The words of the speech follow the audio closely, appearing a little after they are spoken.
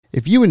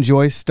If you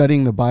enjoy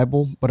studying the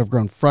Bible but have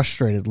grown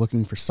frustrated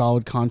looking for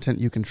solid content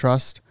you can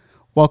trust,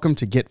 welcome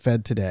to Get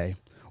Fed Today,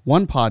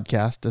 one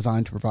podcast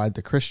designed to provide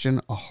the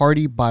Christian a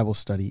hearty Bible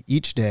study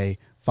each day,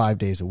 5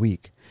 days a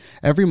week.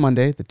 Every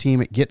Monday, the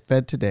team at Get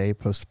Fed Today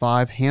posts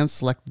 5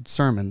 hand-selected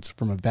sermons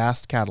from a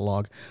vast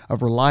catalog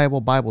of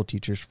reliable Bible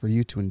teachers for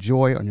you to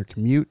enjoy on your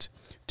commute,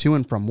 to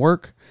and from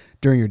work,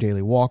 during your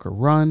daily walk or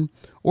run,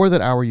 or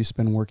that hour you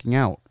spend working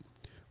out.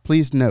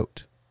 Please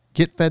note,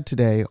 Get Fed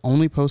Today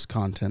only posts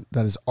content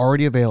that is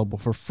already available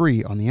for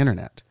free on the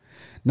internet.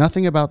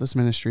 Nothing about this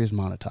ministry is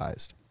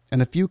monetized,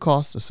 and the few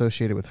costs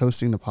associated with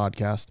hosting the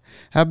podcast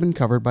have been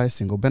covered by a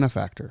single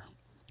benefactor.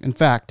 In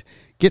fact,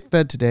 Get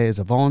Fed Today is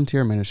a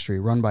volunteer ministry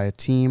run by a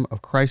team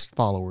of Christ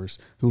followers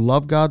who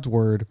love God's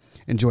Word,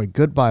 enjoy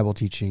good Bible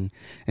teaching,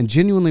 and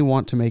genuinely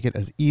want to make it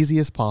as easy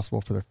as possible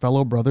for their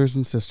fellow brothers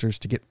and sisters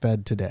to get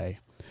fed today.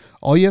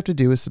 All you have to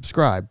do is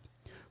subscribe.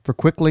 For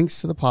quick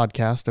links to the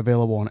podcast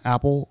available on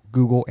Apple,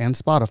 Google, and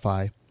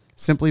Spotify,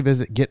 simply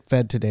visit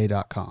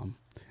getfedtoday.com.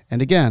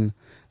 And again,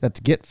 that's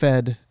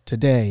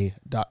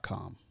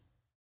getfedtoday.com.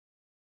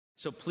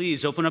 So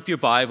please open up your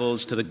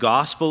Bibles to the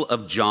Gospel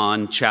of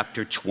John,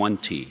 chapter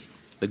 20.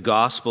 The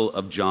Gospel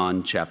of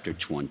John, chapter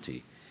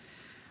 20.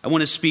 I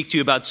want to speak to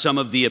you about some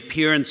of the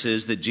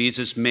appearances that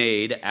Jesus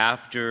made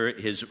after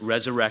his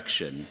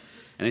resurrection.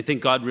 And I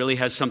think God really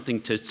has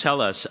something to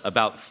tell us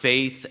about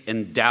faith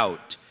and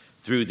doubt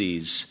through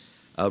these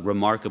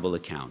remarkable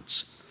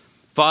accounts.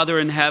 Father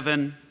in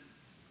heaven,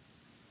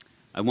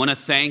 I want to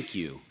thank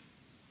you,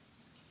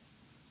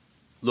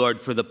 Lord,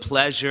 for the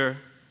pleasure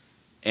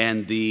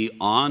and the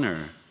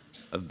honor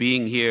of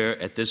being here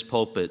at this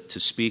pulpit to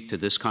speak to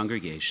this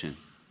congregation.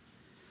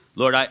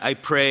 Lord, I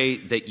pray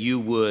that you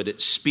would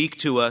speak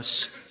to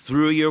us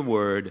through your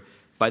word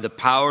by the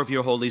power of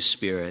your Holy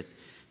Spirit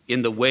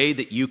in the way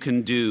that you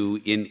can do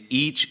in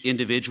each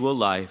individual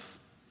life.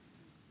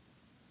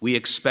 We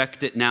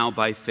expect it now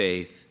by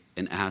faith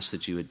and ask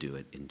that you would do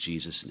it in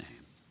Jesus' name.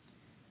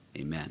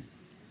 Amen.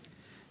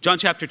 John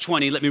chapter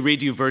 20, let me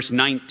read you verse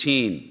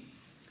 19.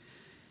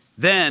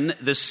 Then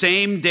the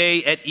same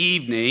day at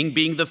evening,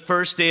 being the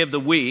first day of the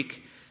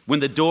week,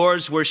 when the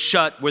doors were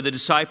shut where the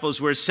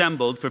disciples were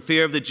assembled for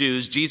fear of the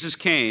Jews, Jesus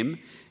came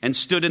and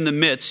stood in the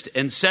midst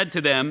and said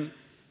to them,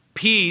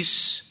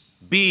 "Peace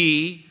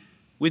be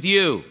with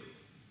you."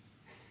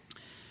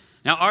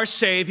 Now, our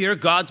Savior,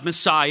 God's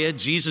Messiah,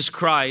 Jesus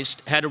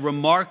Christ, had a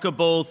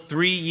remarkable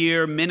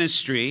 3-year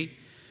ministry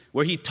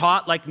where he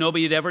taught like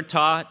nobody had ever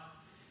taught.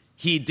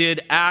 He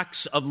did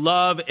acts of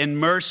love and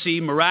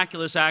mercy,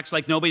 miraculous acts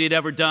like nobody had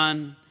ever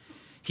done.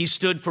 He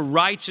stood for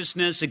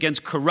righteousness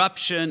against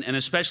corruption, and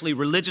especially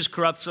religious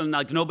corruption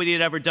like nobody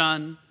had ever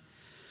done.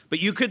 But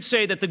you could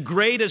say that the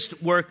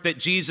greatest work that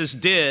Jesus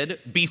did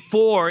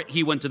before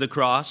he went to the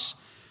cross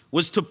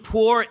was to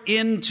pour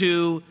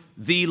into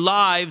the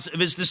lives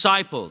of his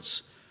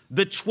disciples,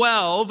 the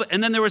 12,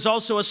 and then there was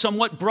also a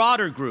somewhat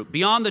broader group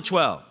beyond the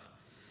 12.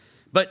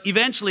 But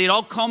eventually it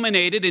all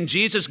culminated in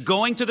Jesus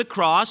going to the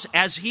cross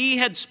as he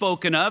had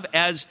spoken of,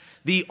 as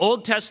the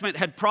Old Testament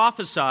had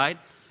prophesied,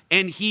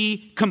 and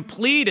he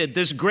completed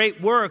this great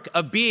work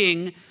of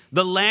being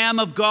the Lamb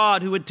of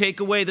God who would take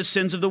away the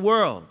sins of the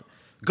world.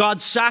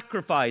 God's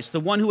sacrifice,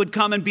 the one who would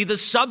come and be the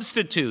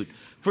substitute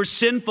for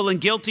sinful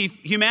and guilty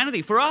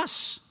humanity, for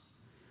us.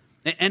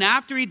 And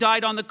after he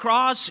died on the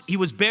cross, he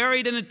was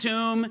buried in a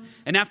tomb,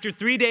 and after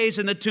 3 days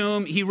in the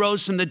tomb, he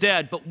rose from the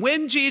dead. But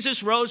when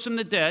Jesus rose from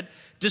the dead,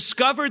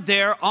 discovered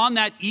there on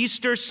that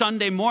Easter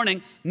Sunday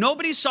morning,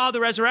 nobody saw the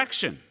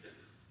resurrection.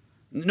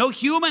 No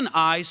human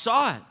eye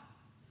saw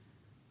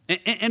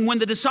it. And when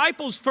the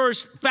disciples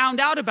first found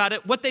out about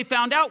it, what they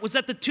found out was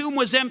that the tomb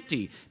was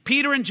empty.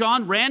 Peter and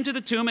John ran to the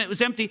tomb, and it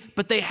was empty,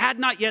 but they had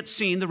not yet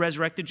seen the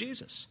resurrected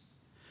Jesus.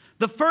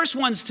 The first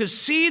ones to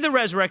see the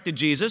resurrected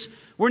Jesus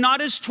were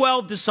not his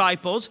 12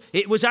 disciples.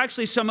 It was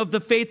actually some of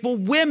the faithful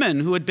women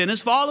who had been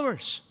his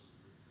followers.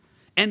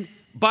 And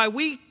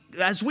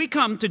as we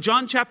come to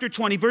John chapter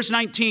 20, verse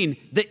 19,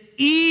 the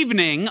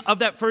evening of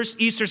that first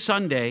Easter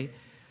Sunday,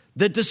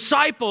 the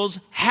disciples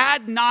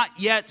had not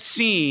yet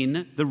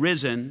seen the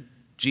risen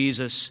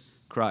Jesus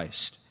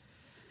Christ.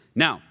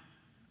 Now,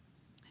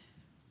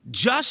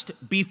 just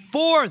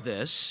before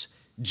this,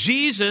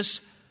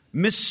 Jesus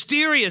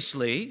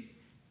mysteriously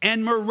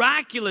and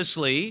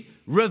miraculously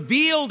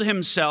revealed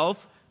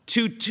himself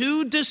to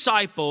 2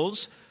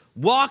 disciples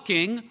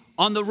walking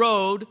on the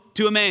road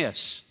to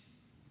Emmaus.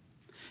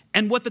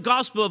 And what the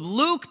Gospel of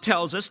Luke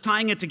tells us,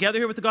 tying it together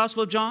here with the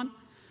Gospel of John,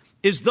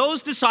 is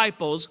those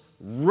disciples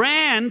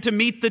ran to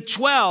meet the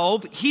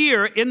 12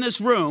 here in this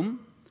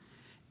room.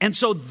 And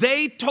so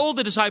they told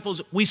the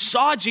disciples, we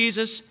saw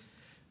Jesus,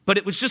 but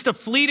it was just a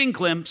fleeting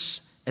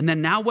glimpse. And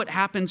then now what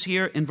happens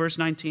here in verse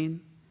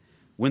 19?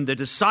 When the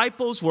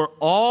disciples were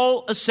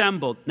all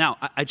assembled. Now,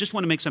 I just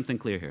want to make something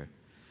clear here.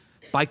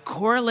 By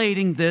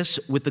correlating this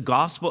with the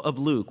Gospel of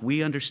Luke,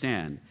 we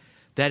understand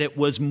that it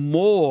was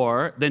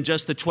more than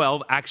just the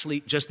 12,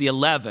 actually just the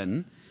 11.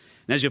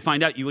 And as you'll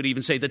find out, you would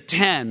even say the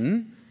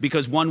 10,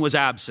 because one was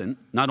absent,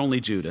 not only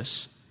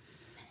Judas.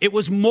 It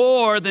was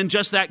more than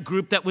just that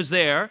group that was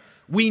there.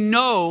 We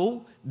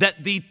know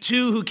that the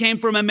two who came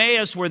from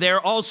Emmaus were there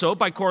also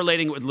by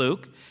correlating it with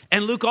Luke.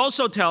 And Luke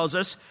also tells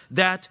us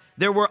that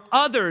there were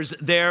others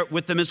there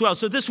with them as well.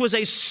 So this was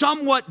a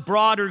somewhat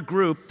broader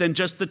group than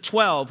just the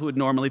 12 who had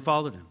normally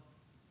followed him.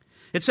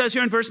 It says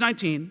here in verse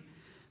 19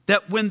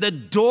 that when the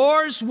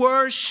doors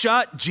were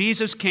shut,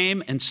 Jesus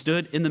came and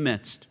stood in the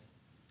midst.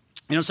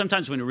 You know,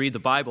 sometimes when we read the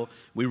Bible,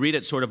 we read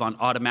it sort of on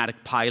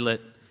automatic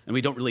pilot, and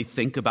we don't really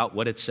think about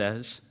what it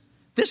says.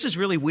 This is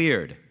really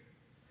weird.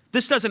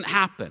 This doesn't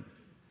happen.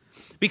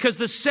 Because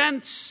the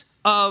sense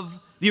of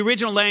the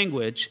original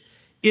language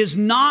is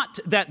not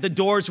that the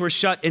doors were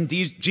shut and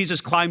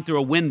Jesus climbed through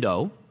a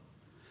window.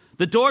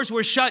 The doors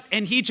were shut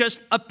and he just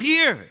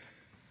appeared.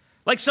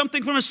 Like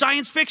something from a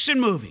science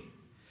fiction movie.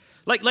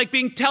 Like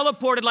being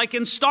teleported like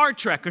in Star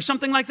Trek or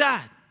something like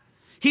that.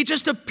 He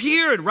just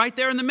appeared right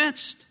there in the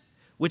midst.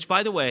 Which,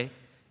 by the way,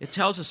 it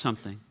tells us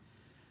something.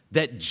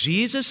 That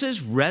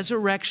Jesus'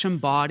 resurrection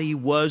body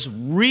was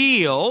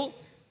real.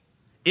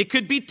 It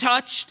could be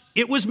touched.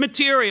 It was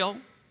material.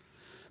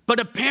 But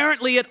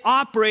apparently it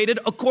operated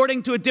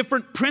according to a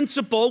different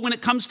principle when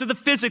it comes to the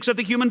physics of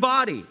the human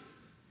body.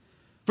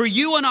 For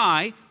you and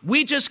I,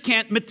 we just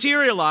can't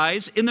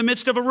materialize in the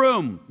midst of a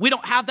room. We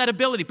don't have that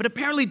ability. But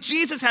apparently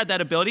Jesus had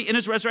that ability in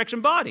his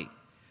resurrection body.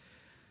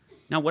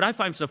 Now, what I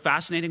find so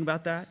fascinating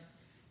about that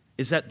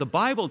is that the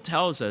Bible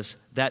tells us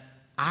that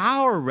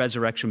our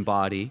resurrection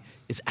body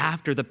is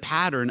after the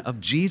pattern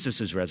of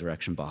Jesus'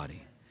 resurrection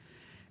body.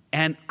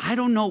 And I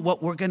don't know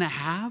what we're going to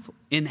have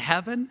in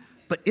heaven,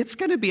 but it's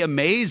going to be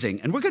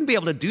amazing. And we're going to be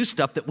able to do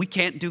stuff that we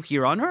can't do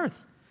here on earth.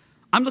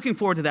 I'm looking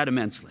forward to that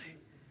immensely.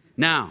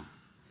 Now,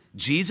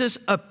 Jesus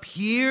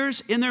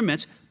appears in their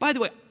midst. By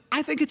the way,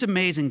 I think it's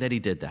amazing that he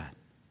did that.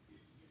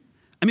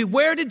 I mean,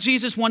 where did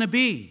Jesus want to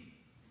be?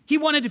 He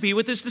wanted to be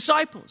with his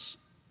disciples.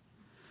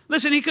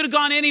 Listen, he could have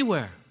gone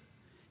anywhere.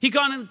 He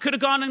could have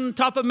gone on the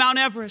top of Mount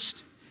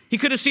Everest. He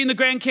could have seen the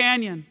Grand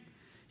Canyon.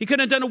 He could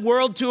have done a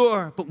world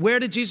tour. But where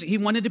did Jesus? He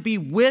wanted to be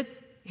with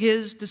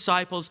his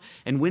disciples.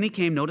 And when he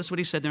came, notice what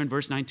he said there in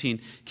verse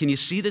 19. Can you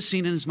see the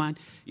scene in his mind,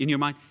 in your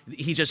mind?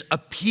 He just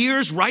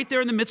appears right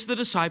there in the midst of the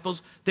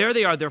disciples. There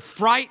they are. They're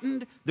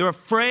frightened. They're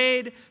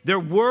afraid. They're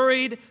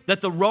worried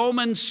that the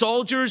Roman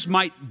soldiers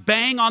might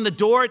bang on the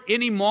door at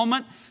any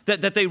moment.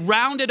 That they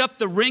rounded up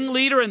the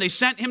ringleader and they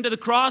sent him to the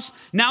cross.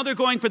 Now they're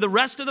going for the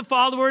rest of the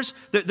followers.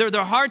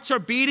 Their hearts are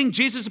beating.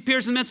 Jesus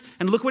appears in the midst.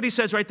 And look what he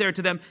says right there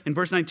to them in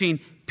verse 19.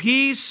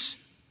 Peace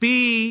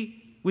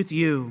be with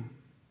you.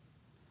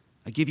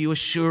 I give you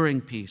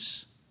assuring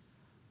peace,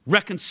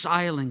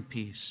 reconciling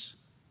peace.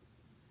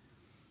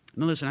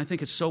 Now listen, I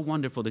think it's so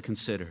wonderful to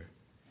consider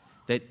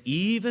that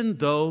even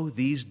though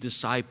these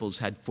disciples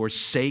had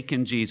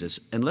forsaken Jesus,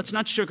 and let's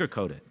not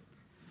sugarcoat it,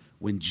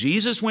 when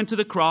Jesus went to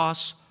the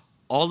cross,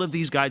 all of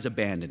these guys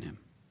abandoned him.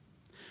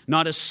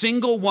 Not a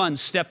single one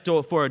stepped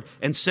forward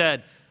and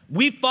said,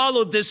 we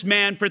followed this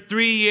man for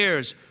 3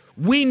 years.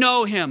 We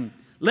know him.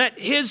 Let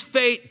his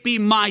fate be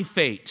my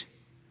fate.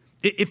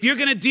 If you're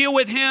going to deal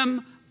with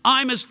him,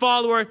 I'm his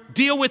follower.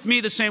 Deal with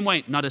me the same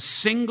way. Not a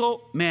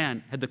single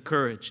man had the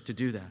courage to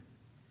do that.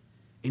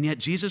 And yet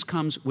Jesus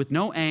comes with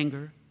no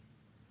anger,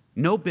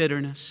 no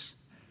bitterness,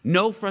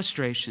 no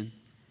frustration.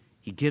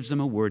 He gives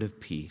them a word of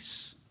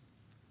peace.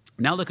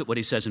 Now look at what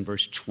he says in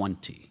verse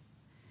 20.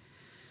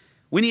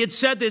 When he had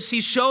said this,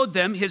 he showed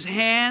them his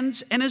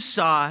hands and his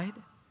side.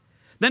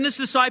 Then his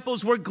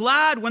disciples were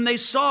glad when they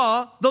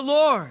saw the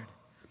Lord.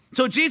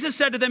 So Jesus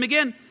said to them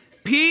again,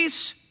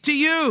 peace to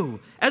you.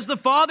 As the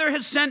Father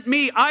has sent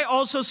me, I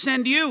also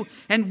send you.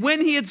 And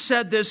when he had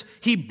said this,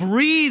 he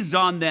breathed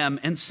on them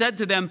and said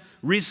to them,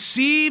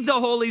 receive the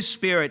Holy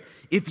Spirit.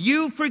 If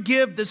you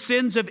forgive the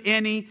sins of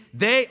any,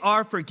 they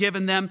are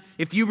forgiven them.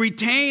 If you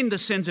retain the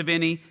sins of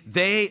any,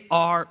 they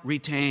are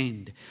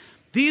retained.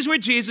 These were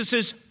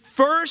Jesus'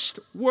 first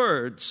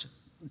words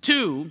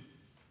to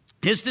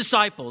his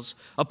disciples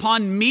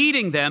upon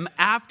meeting them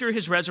after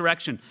his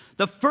resurrection.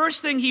 The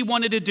first thing he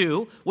wanted to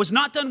do was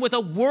not done with a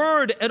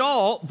word at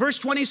all. Verse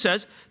 20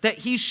 says that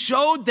he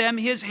showed them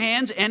his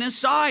hands and his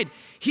side.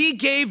 He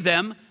gave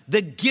them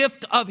the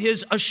gift of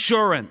his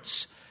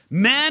assurance.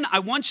 Men, I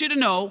want you to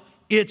know,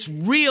 it's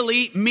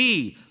really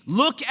me.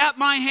 Look at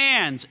my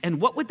hands.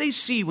 And what would they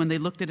see when they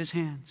looked at his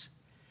hands?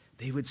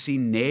 They would see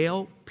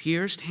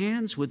nail-pierced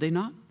hands, would they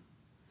not?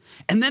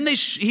 And then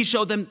he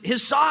showed them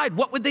his side.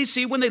 What would they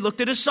see when they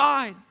looked at his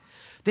side?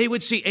 They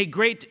would see a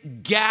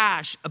great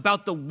gash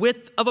about the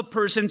width of a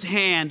person's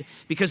hand,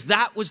 because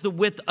that was the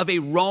width of a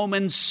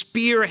Roman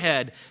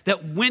spearhead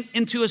that went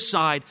into his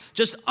side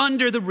just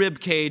under the rib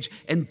cage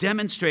and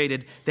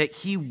demonstrated that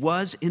he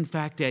was in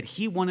fact dead.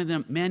 He wanted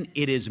them, men,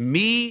 it is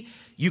me.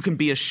 You can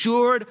be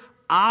assured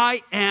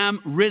I am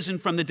risen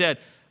from the dead.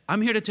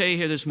 I'm here to tell you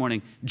here this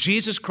morning,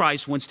 Jesus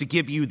Christ wants to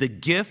give you the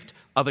gift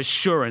of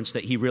assurance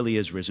that he really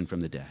is risen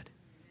from the dead.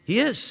 He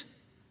is.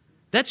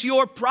 That's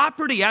your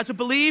property as a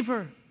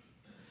believer.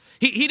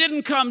 He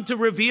didn't come to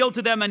reveal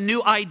to them a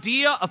new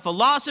idea, a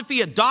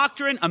philosophy, a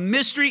doctrine, a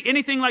mystery,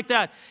 anything like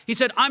that. He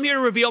said, I'm here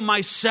to reveal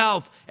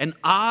myself, and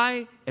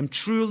I am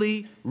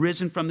truly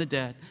risen from the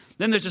dead.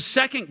 Then there's a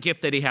second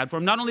gift that he had for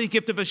him. Not only the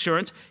gift of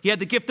assurance, he had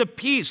the gift of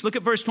peace. Look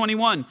at verse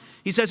 21.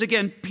 He says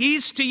again,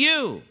 peace to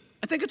you.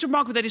 I think it's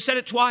remarkable that he said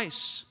it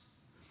twice.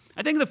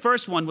 I think the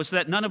first one was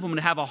that none of them would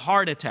have a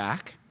heart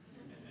attack.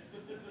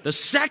 The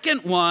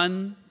second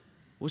one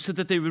was so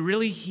that they would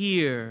really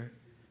hear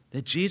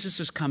that Jesus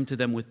has come to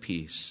them with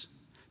peace.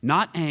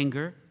 Not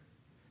anger,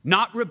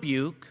 not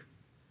rebuke,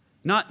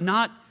 not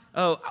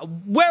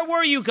where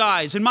were you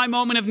guys in my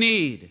moment of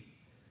need?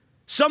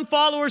 Some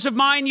followers of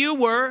mine you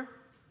were.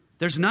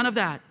 There's none of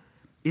that.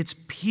 It's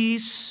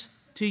peace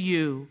to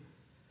you.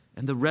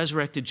 And the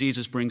resurrected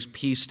Jesus brings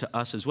peace to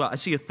us as well. I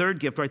see a third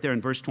gift right there in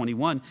verse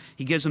 21.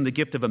 He gives them the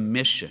gift of a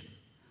mission.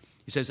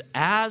 He says,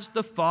 as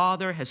the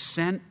Father has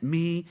sent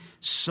me,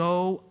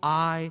 so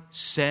I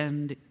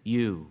send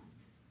you.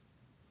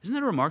 Isn't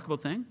that a remarkable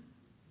thing?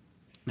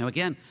 Now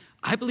again,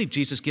 I believe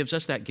Jesus gives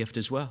us that gift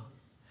as well.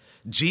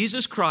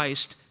 Jesus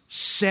Christ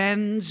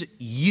sends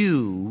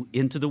you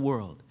into the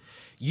world.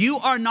 You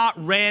are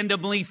not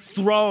randomly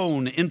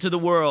thrown into the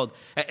world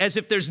as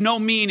if there's no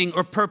meaning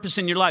or purpose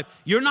in your life.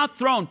 You're not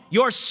thrown.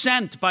 You're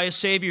sent by a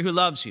Savior who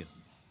loves you.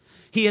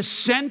 He has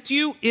sent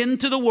you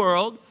into the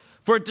world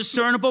for a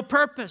discernible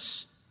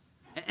purpose.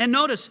 And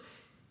notice,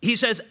 he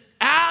says,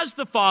 as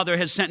the Father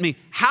has sent me.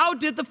 How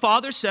did the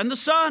Father send the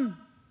Son?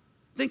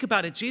 Think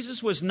about it.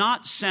 Jesus was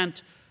not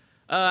sent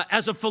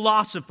as a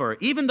philosopher,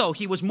 even though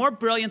he was more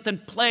brilliant than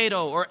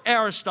Plato or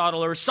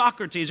Aristotle or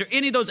Socrates or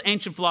any of those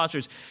ancient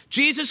philosophers.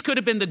 Jesus could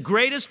have been the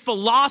greatest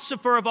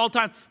philosopher of all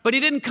time, but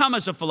he didn't come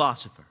as a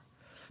philosopher.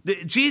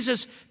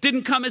 Jesus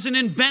didn't come as an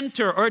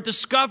inventor or a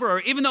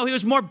discoverer, even though he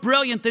was more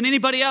brilliant than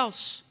anybody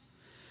else.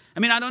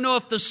 I mean, I don't know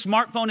if the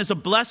smartphone is a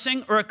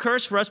blessing or a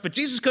curse for us, but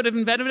Jesus could have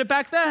invented it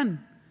back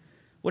then.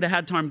 Would have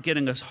had time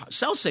getting a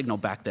cell signal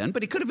back then,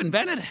 but he could have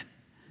invented it.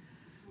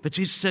 But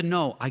Jesus said,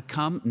 no, I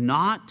come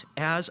not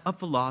as a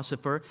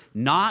philosopher,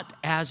 not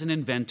as an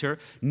inventor,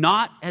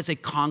 not as a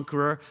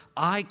conqueror.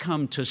 I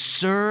come to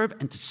serve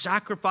and to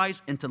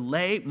sacrifice and to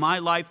lay my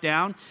life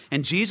down.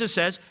 And Jesus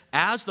says,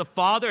 as the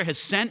Father has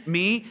sent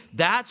me,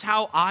 that's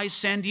how I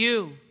send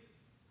you.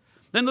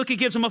 Then look, he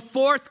gives them a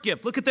fourth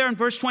gift. Look at there in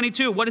verse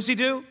 22. What does he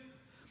do?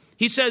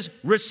 He says,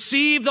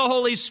 receive the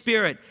Holy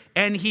Spirit.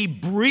 And he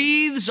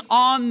breathes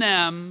on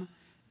them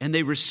and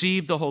they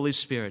receive the Holy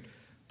Spirit.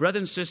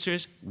 Brothers and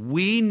sisters,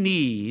 we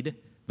need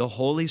the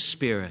Holy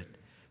Spirit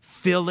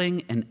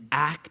filling and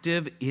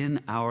active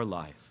in our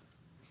life.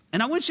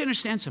 And I want you to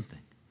understand something.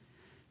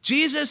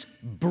 Jesus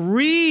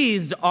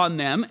breathed on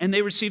them and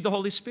they received the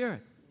Holy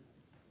Spirit.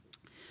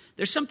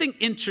 There's something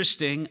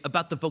interesting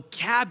about the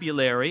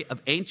vocabulary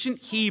of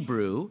ancient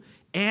Hebrew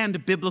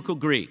and biblical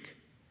Greek.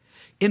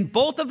 In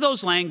both of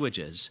those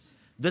languages,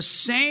 the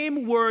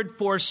same word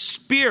for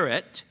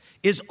spirit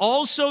is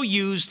also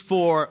used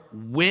for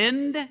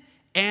wind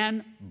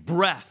and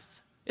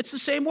breath. It's the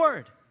same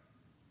word.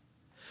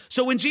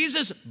 So when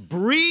Jesus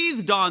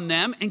breathed on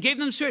them and gave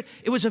them the Spirit,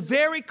 it was a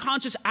very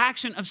conscious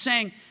action of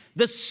saying,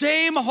 the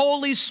same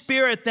Holy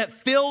Spirit that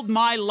filled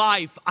my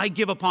life, I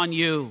give upon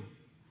you.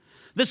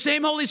 The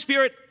same Holy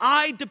Spirit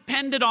I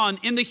depended on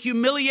in the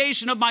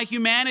humiliation of my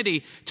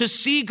humanity to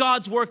see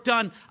God's work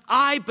done,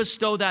 I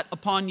bestow that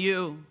upon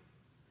you.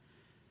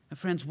 And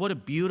friends, what a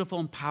beautiful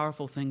and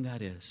powerful thing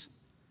that is.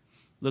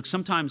 Look,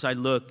 sometimes I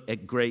look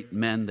at great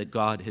men that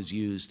God has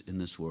used in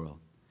this world.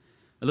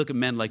 I look at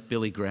men like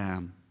Billy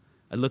Graham.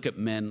 I look at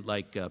men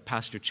like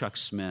Pastor Chuck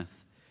Smith.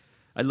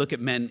 I look at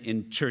men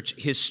in church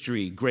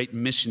history, great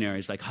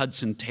missionaries like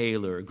Hudson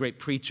Taylor, great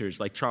preachers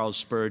like Charles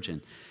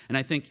Spurgeon. And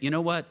I think, you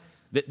know what?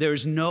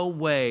 There's no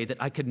way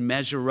that I could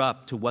measure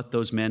up to what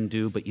those men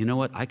do. But you know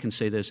what? I can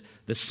say this.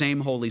 The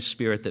same Holy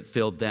Spirit that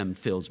filled them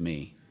fills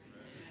me.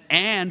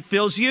 And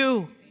fills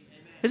you.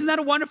 Isn't that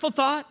a wonderful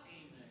thought?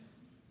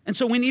 And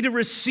so we need to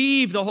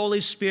receive the Holy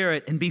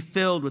Spirit and be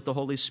filled with the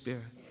Holy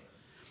Spirit.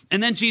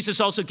 And then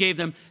Jesus also gave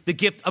them the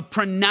gift of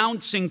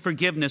pronouncing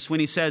forgiveness when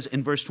he says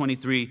in verse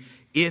 23,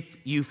 if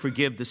you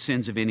forgive the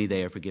sins of any,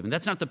 they are forgiven.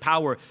 That's not the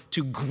power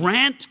to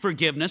grant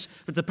forgiveness,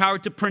 but the power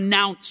to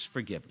pronounce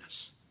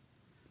forgiveness.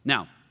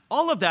 Now,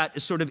 all of that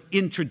is sort of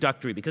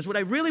introductory because what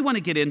I really want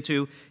to get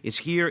into is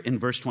here in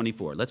verse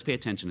 24. Let's pay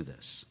attention to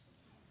this.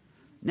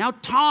 Now,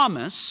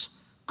 Thomas,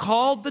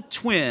 called the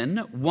twin,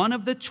 one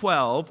of the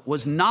 12,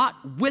 was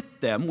not with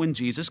them when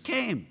Jesus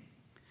came.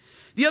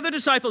 The other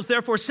disciples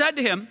therefore said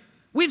to him,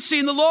 we've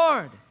seen the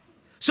Lord.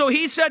 So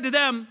he said to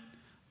them,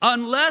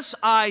 unless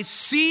I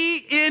see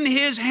in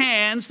his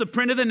hands the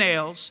print of the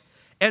nails,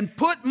 and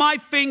put my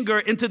finger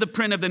into the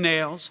print of the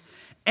nails,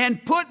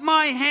 and put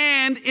my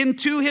hand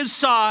into his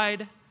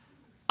side,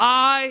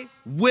 I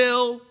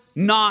will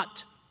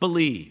not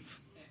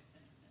believe.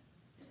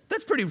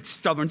 That's a pretty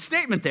stubborn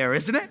statement there,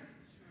 isn't it?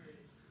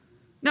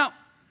 Now,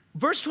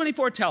 verse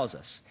 24 tells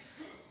us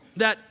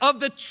that of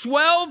the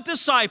 12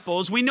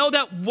 disciples, we know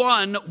that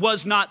one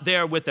was not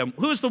there with them.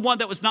 Who's the one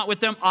that was not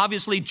with them?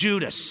 Obviously,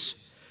 Judas.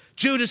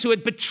 Judas, who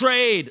had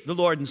betrayed the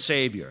Lord and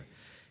Savior,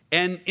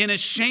 and in a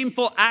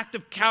shameful act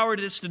of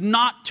cowardice did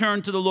not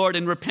turn to the Lord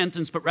in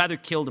repentance, but rather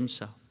killed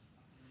himself.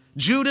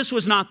 Judas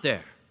was not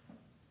there.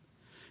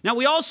 Now,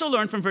 we also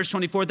learn from verse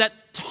 24 that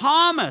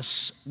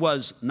Thomas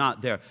was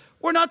not there.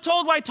 We're not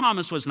told why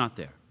Thomas was not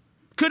there.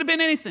 Could have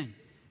been anything.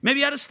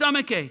 Maybe he had a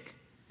stomach ache.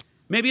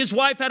 Maybe his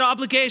wife had an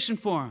obligation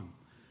for him.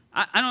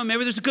 I don't know,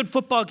 maybe there's a good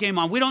football game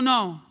on. We don't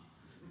know.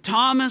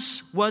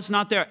 Thomas was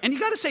not there. And you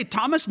got to say,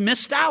 Thomas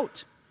missed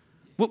out.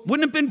 Wouldn't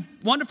it have been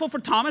wonderful for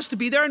Thomas to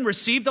be there and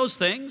receive those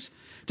things?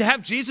 To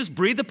have Jesus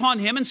breathe upon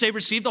him and say,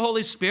 receive the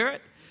Holy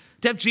Spirit?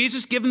 To have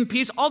Jesus give him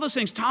peace? All those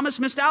things. Thomas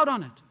missed out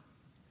on it.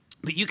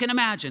 But you can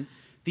imagine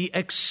the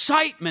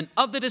excitement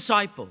of the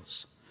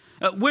disciples.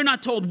 We're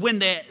not told when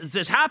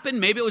this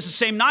happened. Maybe it was the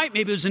same night.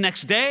 Maybe it was the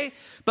next day.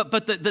 But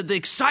the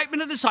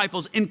excitement of the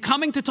disciples in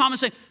coming to Thomas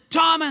saying,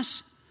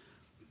 Thomas,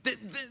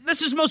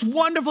 this is the most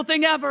wonderful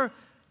thing ever.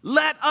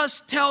 Let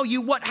us tell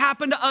you what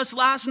happened to us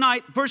last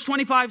night. Verse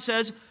 25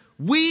 says,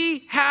 we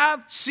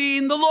have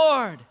seen the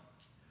Lord.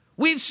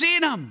 We've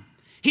seen him.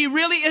 He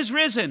really is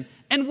risen.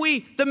 And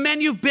we, the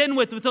men you've been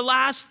with the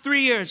last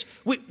 3 years,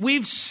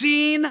 we've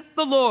seen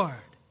the Lord.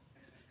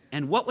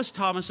 And what was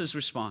Thomas's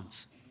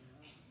response?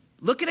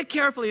 Look at it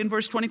carefully in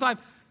verse 25.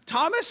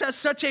 Thomas has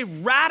such a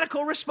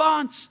radical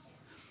response.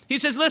 He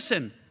says,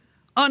 listen,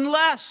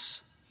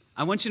 unless,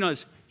 I want you to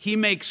notice, he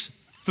makes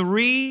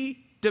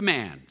 3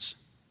 demands.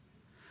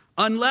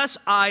 Unless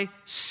I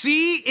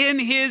see in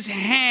his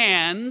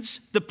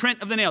hands the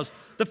print of the nails.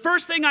 The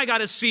first thing I got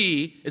to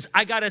see is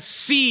I got to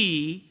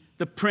see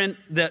the print,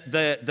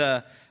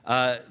 the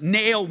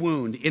nail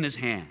wound in his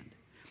hand.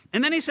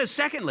 And then he says,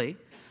 secondly,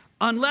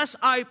 unless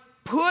I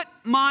put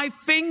my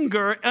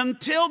finger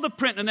until the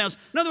print of the nails.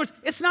 In other words,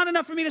 it's not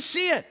enough for me to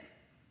see it.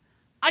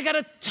 I got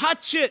to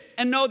touch it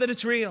and know that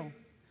it's real.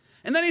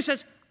 And then he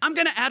says, I'm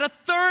going to add a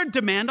third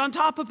demand on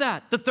top of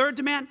that. The third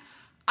demand,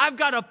 I've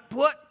got to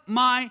put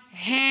my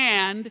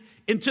hand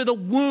into the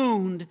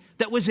wound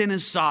that was in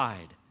his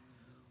side,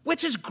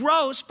 which is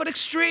gross but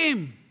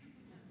extreme.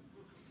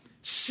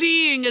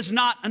 Seeing is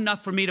not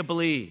enough for me to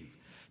believe.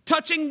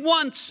 Touching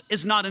once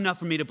is not enough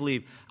for me to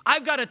believe.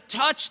 I've got to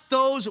touch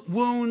those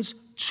wounds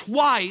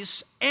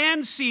twice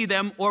and see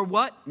them, or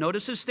what?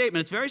 Notice his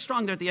statement. It's very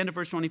strong there at the end of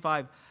verse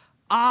 25.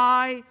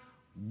 I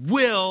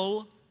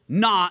will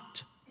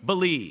not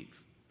believe.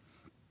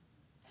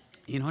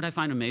 You know what I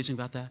find amazing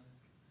about that?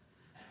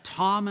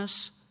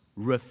 Thomas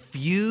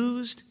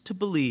refused to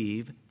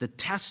believe the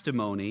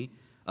testimony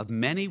of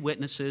many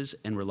witnesses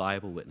and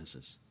reliable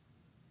witnesses.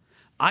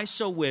 I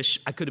so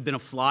wish I could have been a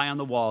fly on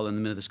the wall in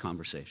the middle of this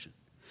conversation,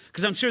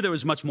 because I'm sure there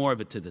was much more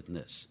of it to than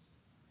this.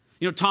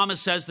 You know, Thomas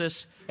says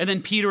this, and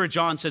then Peter or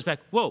John says back,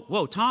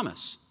 whoa,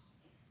 Thomas,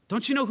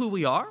 don't you know who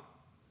we are?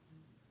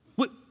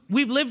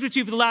 We've lived with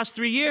you for the last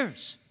 3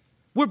 years.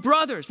 We're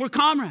brothers. We're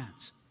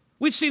comrades.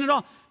 We've seen it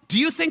all. Do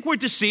you think we're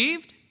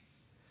deceived?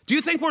 Do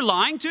you think we're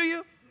lying to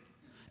you?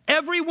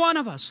 Every one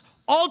of us,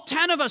 all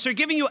 10 of us are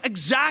giving you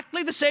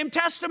exactly the same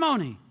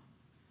testimony.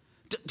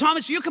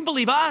 Thomas, you can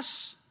believe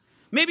us.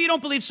 Maybe you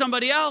don't believe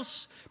somebody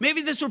else.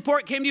 Maybe this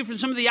report came to you from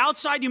some of the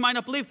outside you might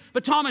not believe.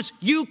 But Thomas,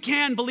 you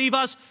can believe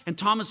us. And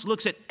Thomas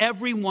looks at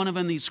every one of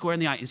them square in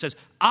the eye and says,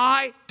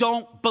 I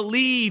don't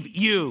believe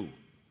you.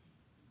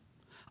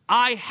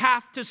 I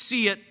have to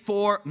see it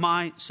for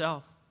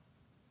myself.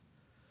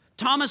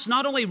 Thomas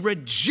not only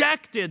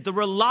rejected the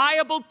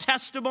reliable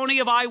testimony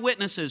of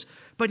eyewitnesses,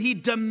 but he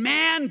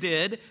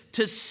demanded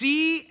to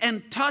see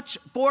and touch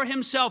for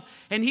himself.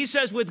 And he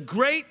says with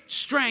great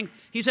strength,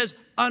 he says,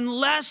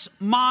 unless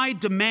my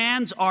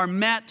demands are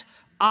met,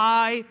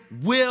 I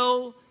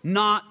will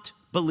not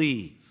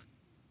believe.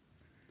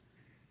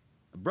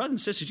 Brothers and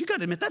sisters, you got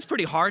to admit, that's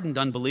pretty hardened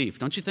unbelief,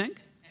 don't you think?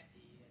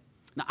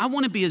 Now, I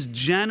want to be as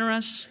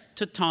generous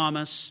to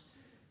Thomas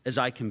as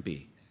I can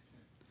be.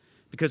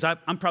 Because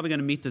I'm probably going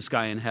to meet this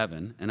guy in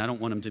heaven, and I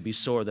don't want him to be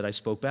sore that I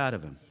spoke bad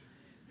of him.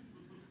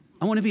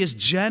 I want to be as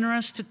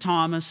generous to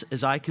Thomas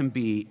as I can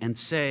be and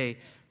say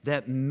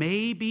that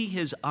maybe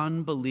his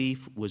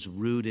unbelief was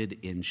rooted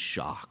in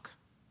shock.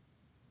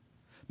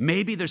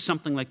 Maybe there's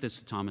something like this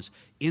to Thomas.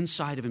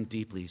 Inside of him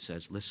deeply he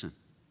says, listen,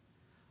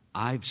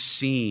 I've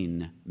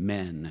seen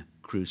men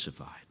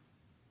crucified.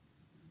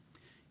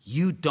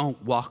 You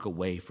don't walk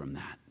away from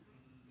that.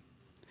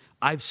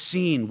 I've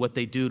seen what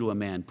they do to a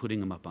man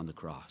putting him up on the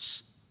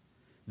cross.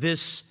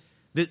 This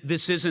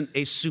isn't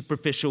a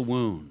superficial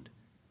wound.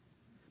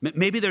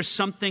 Maybe there's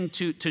something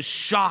to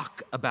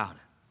shock about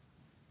it.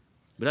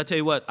 But I'll tell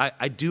you what,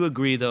 I do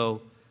agree,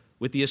 though,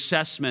 with the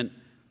assessment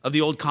of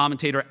the old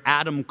commentator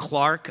Adam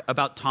Clarke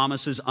about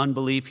Thomas's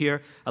unbelief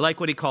here. I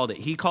like what he called it.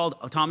 He called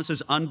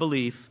Thomas's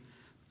unbelief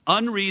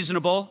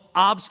unreasonable,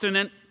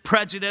 obstinate,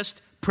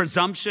 prejudiced,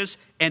 presumptuous,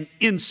 and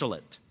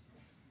insolent.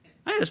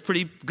 I think that's a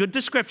pretty good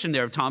description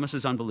there of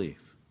Thomas's unbelief.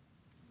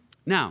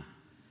 Now,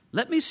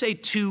 let me say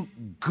 2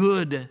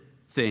 good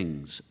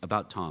things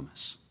about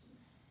Thomas.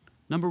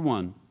 Number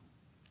 1,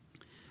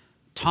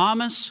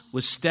 Thomas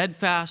was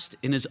steadfast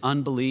in his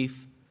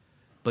unbelief,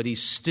 but he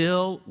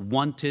still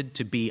wanted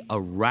to be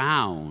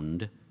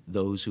around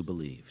those who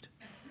believed.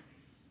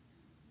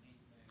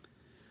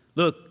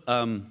 Look,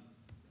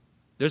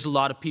 there's a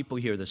lot of people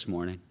here this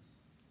morning.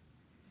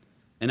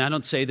 And I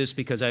don't say this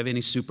because I have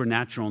any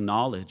supernatural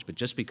knowledge, but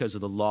just because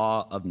of the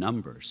law of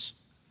numbers.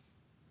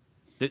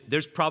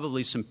 There's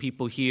probably some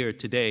people here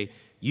today,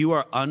 you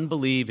are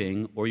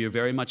unbelieving or you're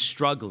very much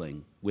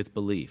struggling with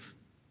belief.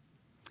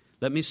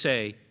 Let me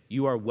say,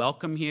 you are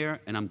welcome here,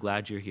 and I'm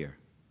glad you're here.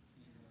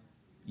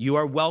 You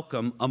are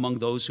welcome among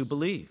those who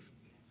believe.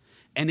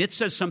 And it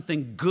says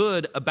something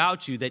good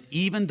about you that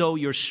even though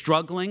you're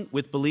struggling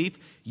with belief,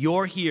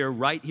 you're here,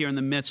 right here in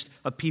the midst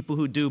of people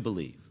who do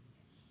believe.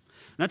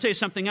 And I'll tell you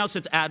something else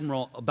that's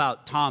admirable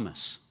about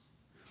Thomas.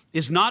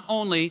 Is not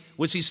only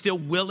was he still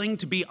willing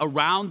to be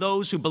around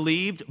those who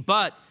believed,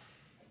 but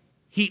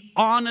he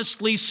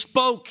honestly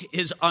spoke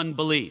his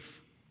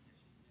unbelief.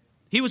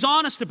 He was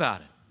honest about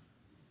it.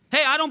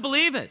 Hey, I don't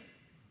believe it.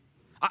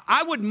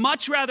 I would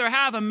much rather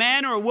have a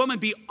man or a woman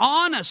be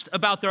honest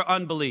about their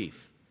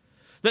unbelief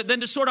than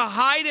to sort of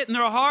hide it in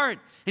their heart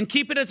and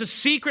keep it as a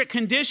secret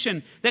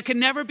condition that can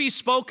never be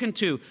spoken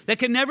to, that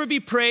can never be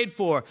prayed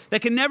for,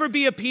 that can never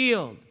be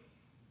appealed.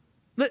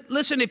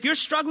 Listen, if you're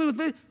struggling with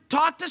belief,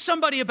 talk to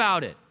somebody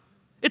about it.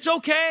 It's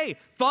okay.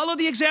 Follow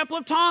the example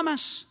of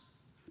Thomas.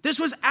 This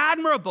was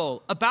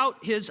admirable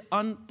about his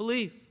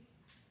unbelief.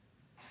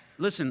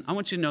 Listen, I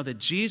want you to know that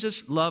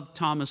Jesus loved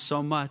Thomas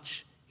so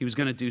much, he was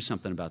going to do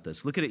something about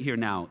this. Look at it here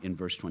now in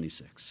verse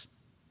 26.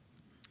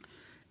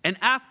 And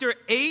after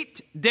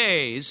 8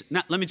 days,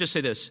 now let me just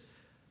say this.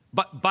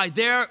 But by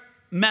their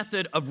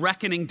method of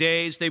reckoning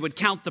days, they would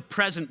count the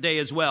present day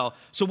as well.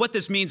 So what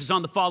this means is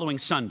on the following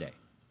Sunday.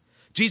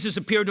 Jesus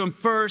appeared to him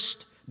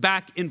first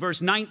back in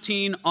verse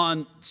 19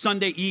 on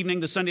Sunday evening,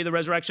 the Sunday of the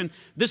resurrection.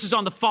 This is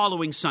on the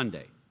following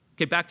Sunday.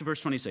 Okay, back to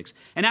verse 26.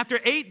 And after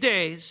 8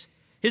 days,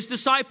 his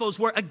disciples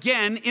were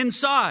again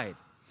inside,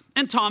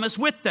 and Thomas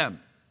with them.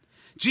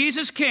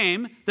 Jesus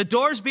came, the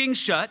doors being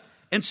shut,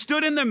 and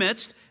stood in their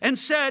midst and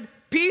said,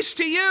 "Peace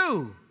to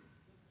you."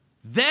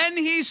 Then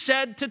he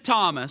said to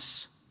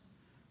Thomas,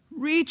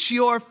 "Reach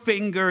your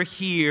finger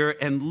here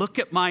and look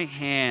at my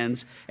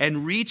hands,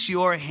 and reach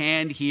your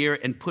hand here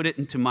and put it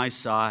into my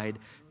side.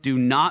 Do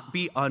not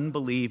be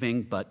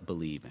unbelieving, but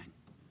believing."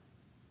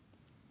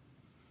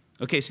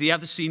 Okay, so do you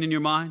have the scene in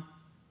your mind?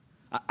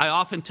 I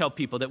often tell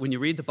people that when you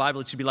read the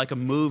Bible, it should be like a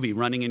movie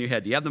running in your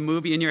head. Do you have the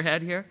movie in your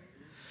head here?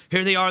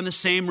 Here they are in the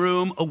same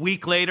room a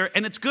week later,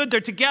 and it's good.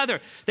 They're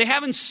together. They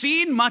haven't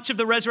seen much of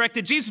the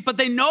resurrected Jesus, but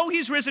they know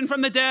he's risen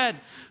from the dead.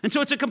 And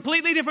so it's a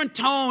completely different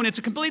tone. It's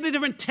a completely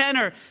different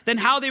tenor than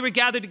how they were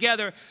gathered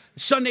together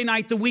Sunday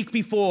night the week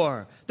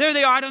before. There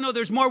they are. I don't know.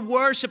 There's more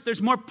worship.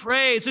 There's more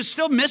praise. There's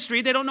still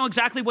mystery. They don't know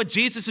exactly what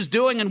Jesus is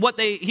doing and what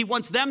he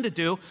wants them to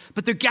do.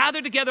 But they're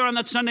gathered together on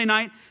that Sunday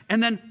night.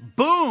 And then,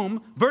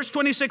 boom, verse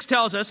 26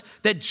 tells us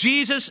that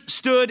Jesus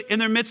stood in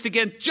their midst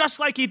again, just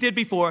like he did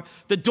before.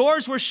 The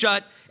doors were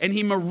shut, and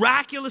he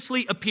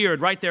miraculously appeared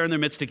right there in their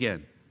midst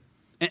again.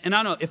 And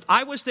I don't know, if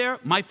I was there,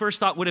 my first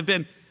thought would have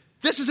been,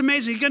 this is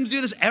amazing. You're going to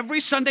do this every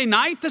Sunday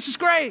night? This is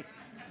great.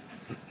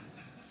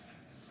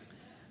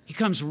 He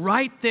comes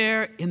right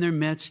there in their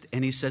midst,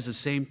 and he says the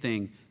same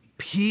thing.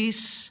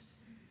 Peace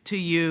to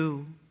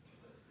you.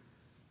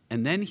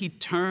 And then he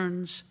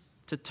turns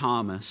to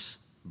Thomas,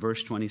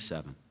 verse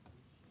 27.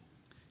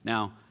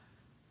 Now,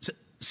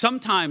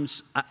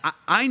 sometimes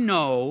I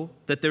know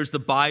that there's the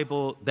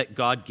Bible that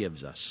God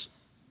gives us.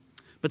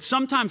 But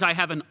sometimes I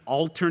have an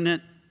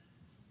alternate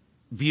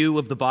view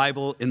of the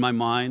Bible in my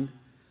mind,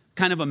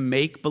 kind of a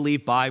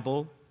make-believe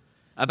Bible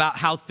about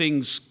how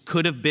things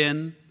could have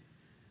been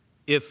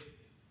if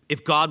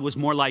God was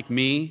more like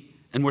me,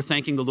 and we're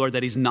thanking the Lord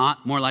that he's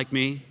not more like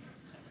me.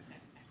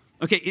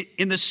 Okay,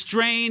 in the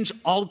strange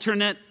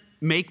alternate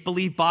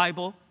make-believe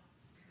Bible,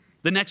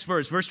 the next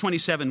verse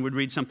 27, would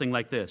read something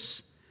like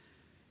this.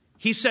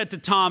 He said to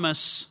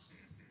Thomas,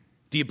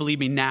 "Do you believe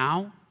me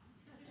now?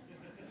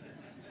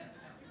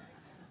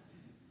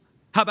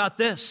 How about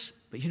this?"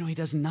 But he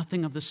does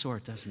nothing of the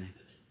sort, doesn't he?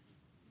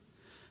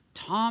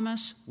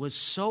 Thomas was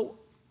so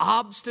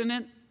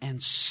obstinate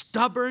and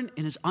stubborn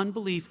in his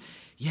unbelief,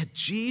 yet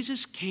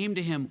Jesus came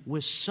to him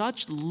with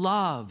such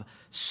love,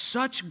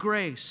 such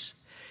grace.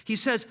 He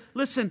says,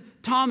 "Listen,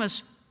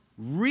 Thomas,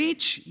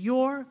 reach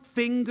your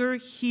finger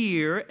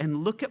here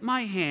and look at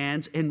my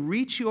hands, and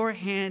reach your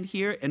hand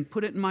here and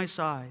put it in my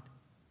side."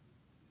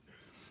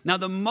 Now,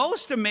 the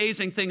most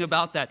amazing thing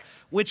about that,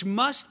 which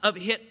must have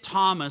hit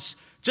Thomas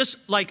just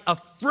like a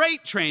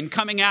freight train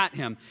coming at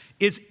him,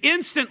 is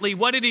instantly,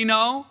 what did he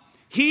know?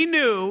 He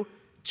knew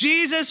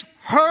Jesus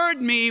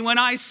heard me when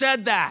I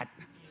said that.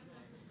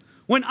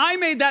 When I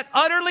made that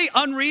utterly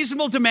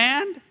unreasonable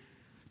demand,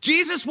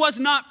 Jesus was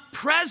not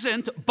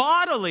present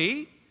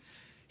bodily.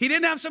 He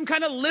didn't have some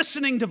kind of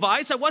listening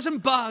device. I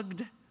wasn't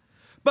bugged.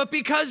 But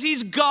because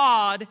he's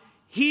God,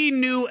 he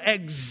knew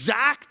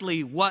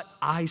exactly what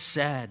I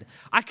said.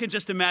 I can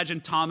just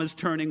imagine Thomas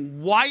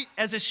turning white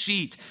as a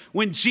sheet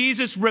when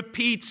Jesus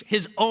repeats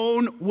his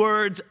own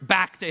words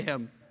back to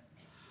him.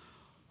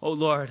 Oh,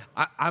 Lord,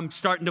 I'm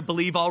starting to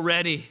believe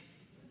already.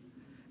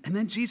 And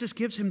then Jesus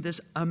gives him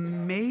this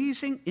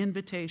amazing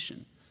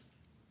invitation.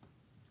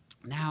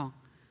 Now,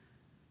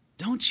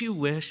 don't you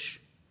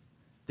wish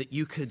that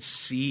you could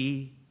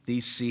see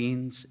these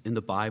scenes in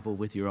the Bible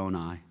with your own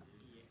eye?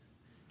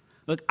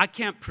 Look, I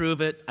can't prove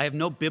it. I have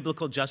no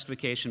biblical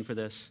justification for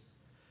this.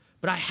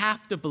 But I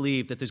have to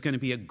believe that there's going to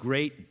be a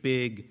great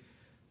big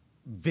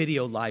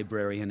video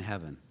library in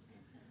heaven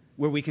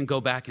where we can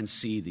go back and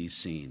see these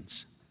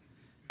scenes.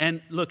 And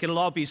look, it'll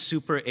all be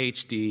super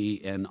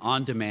HD and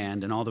on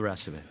demand and all the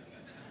rest of it.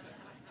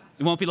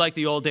 It won't be like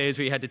the old days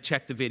where you had to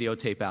check the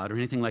videotape out or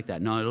anything like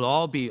that. No, it'll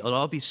all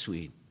be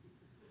sweet.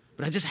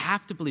 But I just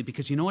have to believe,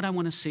 because you know what I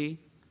want to see?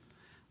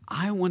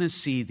 I want to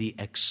see the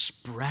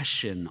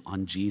expression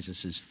on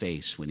Jesus'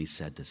 face when he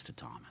said this to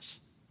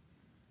Thomas.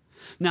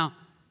 Now,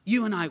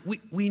 you and I,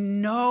 we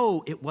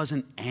know it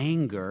wasn't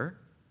anger.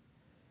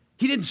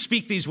 He didn't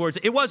speak these words.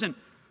 It wasn't,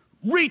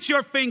 reach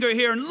your finger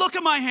here and look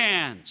at my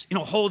hands,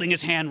 holding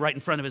his hand right in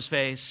front of his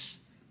face.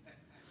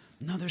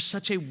 No, there's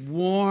such a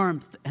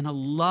warmth and a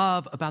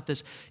love about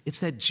this. It's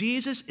that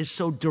Jesus is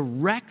so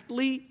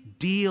directly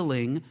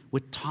dealing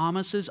with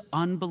Thomas's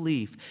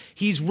unbelief.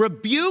 He's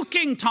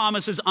rebuking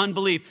Thomas's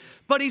unbelief,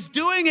 but he's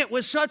doing it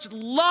with such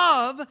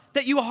love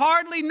that you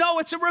hardly know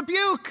it's a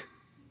rebuke.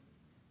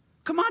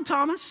 Come on,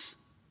 Thomas.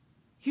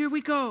 Here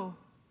we go.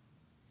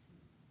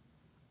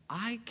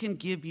 I can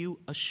give you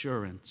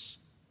assurance.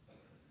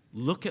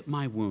 Look at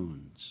my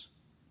wounds.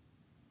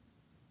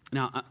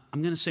 Now,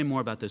 I'm going to say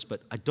more about this,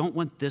 but I don't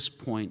want this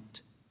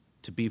point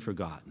to be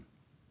forgotten.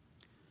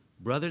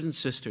 Brothers and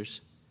sisters,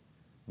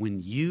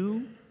 when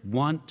you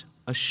want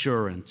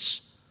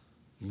assurance,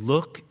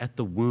 look at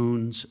the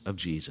wounds of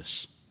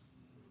Jesus.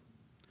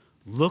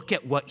 Look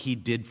at what he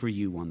did for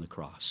you on the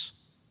cross.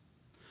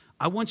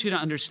 I want you to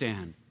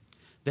understand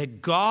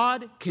that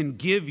God can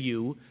give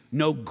you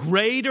no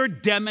greater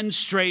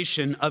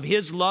demonstration of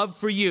his love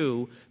for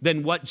you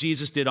than what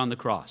Jesus did on the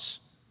cross.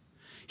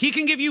 He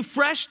can give you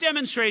fresh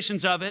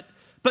demonstrations of it,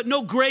 but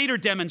no greater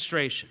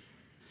demonstration.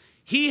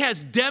 He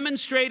has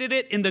demonstrated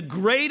it in the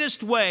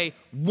greatest way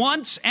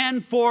once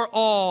and for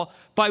all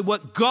by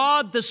what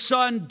God the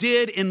Son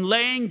did in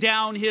laying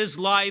down his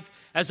life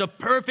as a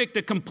perfect,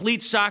 a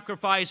complete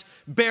sacrifice,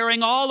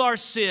 bearing all our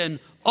sin,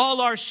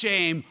 all our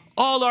shame,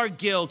 all our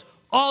guilt,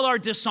 all our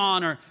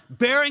dishonor,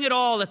 bearing it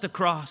all at the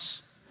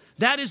cross.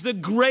 That is the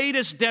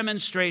greatest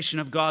demonstration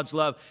of God's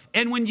love.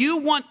 And when you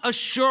want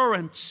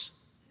assurance,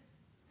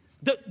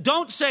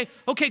 don't say,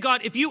 okay,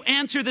 God, if you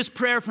answer this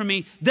prayer for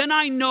me, then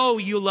I know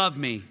you love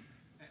me.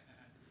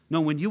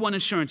 No, when you want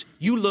assurance,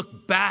 you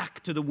look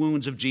back to the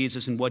wounds of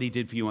Jesus and what he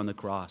did for you on the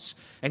cross.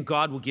 And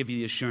God will give you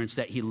the assurance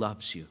that he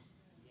loves you.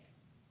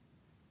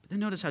 But then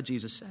notice how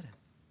Jesus said it.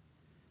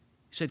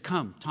 He said,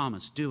 come,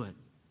 Thomas, do it.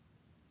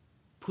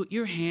 Put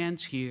your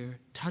hands here,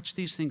 touch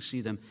these things,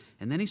 see them.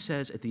 And then he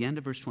says at the end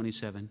of verse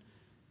 27,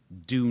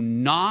 do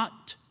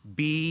not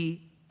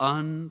be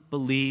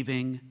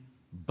unbelieving,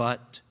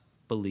 but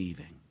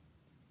believing.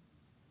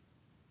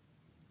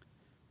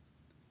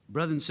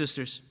 Brothers and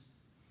sisters,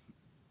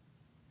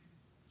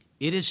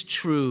 it is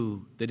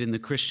true that in the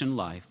Christian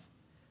life,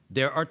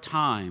 there are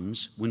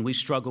times when we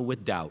struggle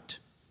with doubt.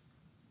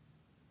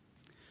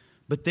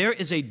 But there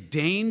is a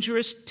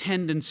dangerous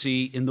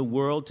tendency in the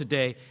world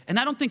today, and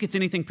I don't think it's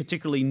anything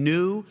particularly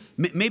new.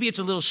 Maybe it's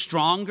a little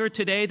stronger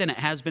today than it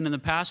has been in the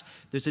past.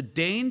 There's a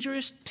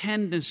dangerous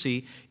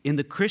tendency in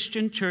the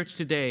Christian church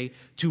today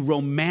to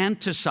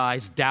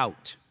romanticize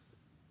doubt,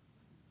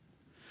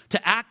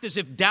 to act as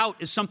if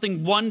doubt is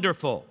something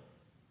wonderful.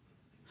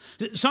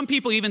 Some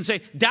people even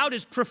say doubt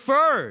is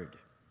preferred.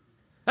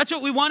 That's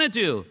what we want to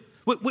do.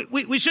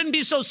 We shouldn't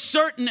be so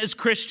certain as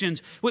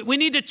Christians. We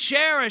need to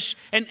cherish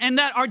and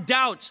that our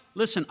doubts.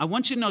 Listen, I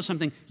want you to know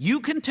something.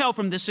 You can tell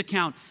from this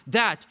account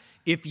that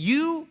if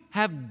you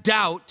have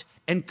doubt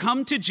and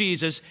come to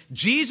Jesus,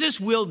 Jesus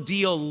will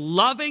deal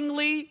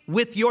lovingly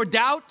with your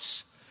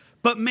doubts.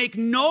 But make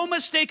no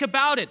mistake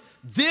about it.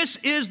 This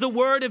is the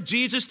word of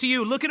Jesus to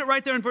you. Look at it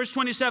right there in verse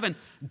 27.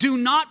 Do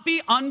not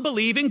be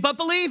unbelieving, but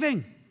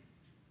believing.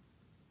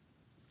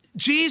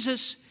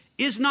 Jesus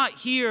is not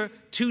here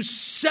to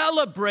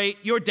celebrate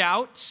your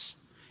doubts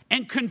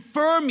and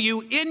confirm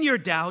you in your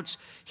doubts.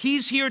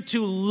 He's here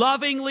to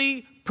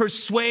lovingly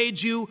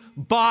persuade you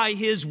by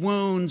his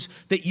wounds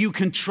that you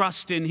can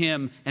trust in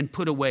him and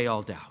put away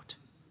all doubt.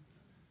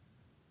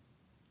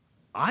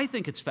 I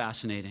think it's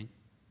fascinating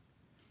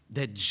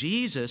that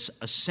Jesus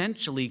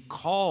essentially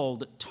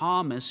called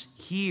Thomas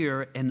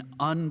here an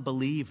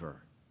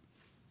unbeliever.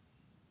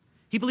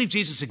 He believed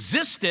Jesus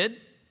existed,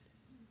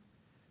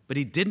 but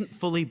he didn't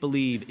fully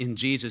believe in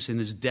Jesus in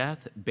his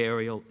death,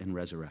 burial, and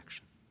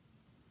resurrection.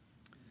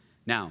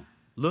 Now,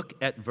 look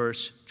at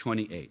verse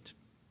 28.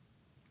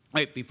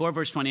 Wait, before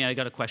verse 28, I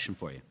got a question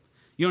for you.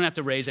 You don't have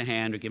to raise a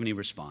hand or give any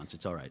response.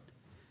 It's all right.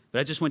 But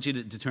I just want you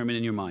to determine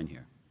in your mind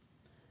here.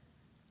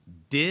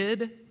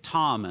 Did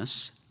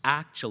Thomas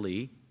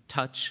actually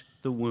touch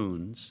the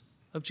wounds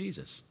of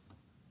Jesus?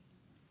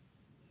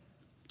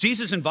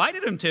 Jesus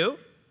invited him to.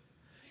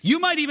 You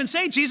might even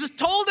say Jesus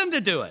told him to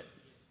do it.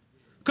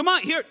 Come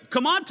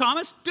on,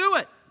 Thomas, do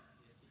it.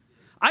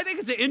 I think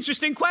it's an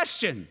interesting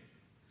question.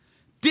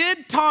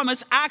 Did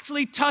Thomas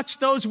actually touch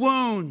those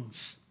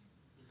wounds?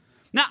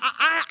 Now,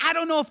 I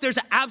don't know if there's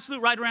an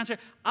absolute right or answer.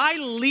 I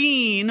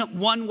lean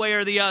one way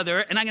or the other,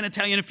 and I'm going to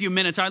tell you in a few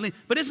minutes how I lean.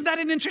 But isn't that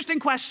an interesting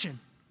question?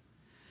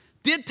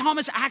 Did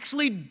Thomas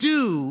actually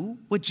do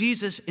what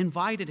Jesus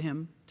invited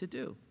him to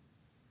do?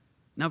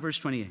 Now, verse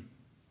 28.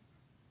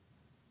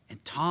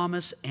 And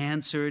Thomas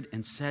answered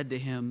and said to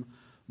him,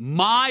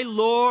 "My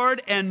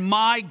Lord and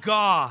my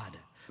God."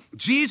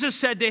 Jesus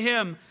said to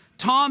him,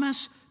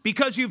 "Thomas,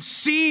 because you've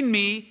seen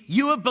me,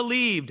 you have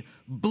believed.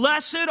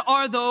 Blessed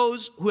are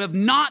those who have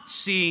not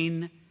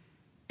seen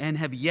and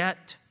have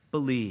yet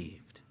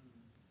believed."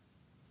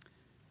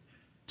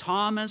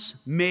 Thomas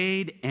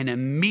made an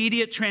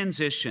immediate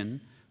transition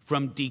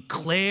from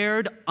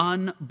declared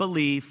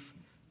unbelief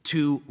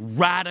to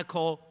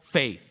radical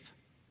faith.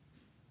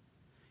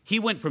 He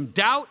went from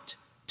doubt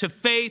to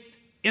faith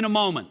in a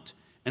moment.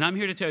 And I'm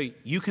here to tell you,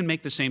 you can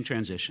make the same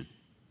transition.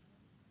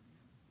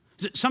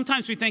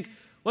 Sometimes we think,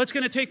 well, it's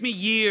going to take me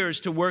years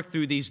to work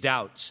through these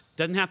doubts.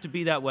 Doesn't have to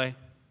be that way.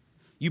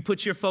 You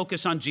put your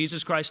focus on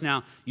Jesus Christ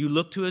now. You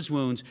look to his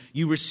wounds.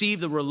 You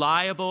receive the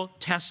reliable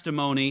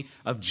testimony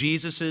of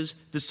Jesus'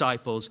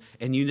 disciples,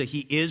 and you know he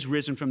is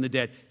risen from the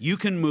dead. You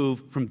can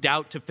move from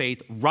doubt to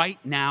faith right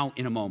now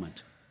in a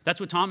moment. That's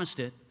what Thomas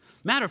did.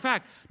 Matter of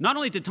fact, not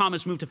only did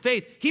Thomas move to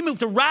faith, he moved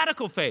to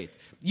radical faith.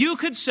 You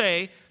could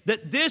say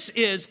that this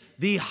is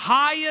the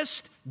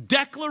highest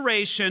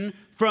declaration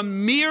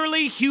from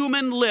merely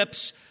human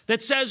lips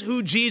that says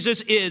who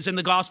Jesus is in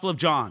the Gospel of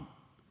John.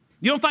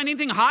 You don't find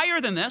anything higher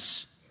than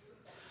this.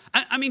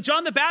 I mean,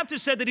 John the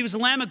Baptist said that he was the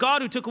Lamb of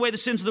God who took away the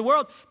sins of the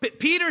world. But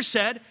Peter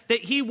said that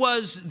he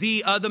was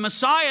the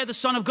Messiah, the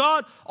Son of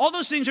God. All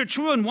those things are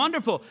true and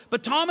wonderful.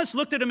 But Thomas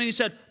looked at him and he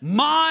said,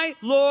 "My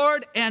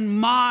Lord and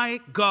my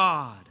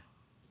God."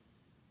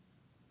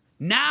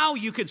 Now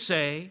you could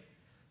say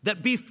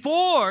that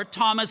before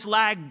Thomas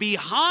lagged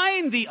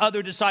behind the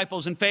other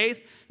disciples in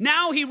faith,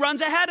 now he runs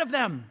ahead of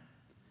them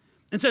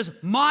and says,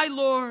 "My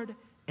Lord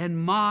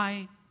and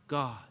my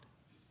God."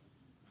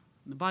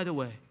 And by the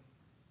way,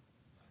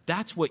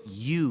 that's what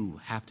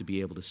you have to be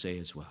able to say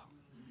as well.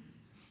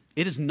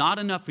 It is not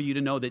enough for you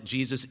to know that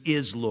Jesus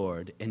is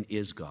Lord and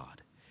is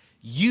God.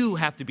 You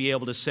have to be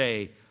able to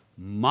say,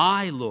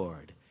 "My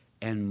Lord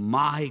and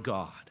my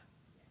God."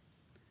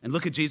 And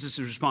look at Jesus'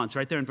 response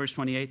right there in verse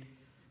 28.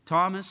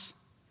 "Thomas,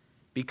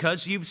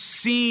 because you've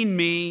seen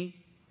me,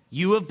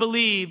 you have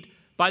believed."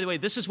 By the way,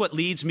 this is what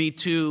leads me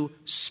to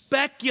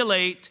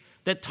speculate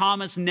that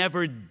Thomas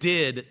never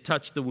did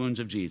touch the wounds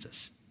of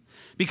Jesus.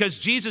 Because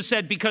Jesus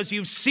said, "Because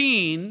you've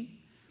seen,"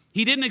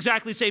 he didn't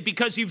exactly say,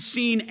 "because you've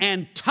seen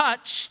and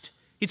touched."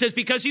 He says,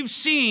 "Because you've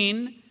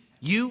seen,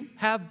 you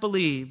have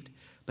believed."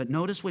 But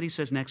notice what he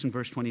says next in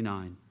verse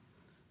 29.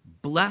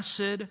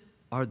 "Blessed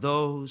are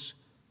those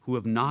who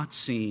have not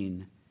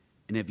seen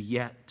and have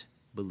yet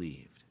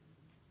believed."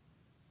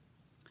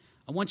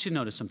 I want you to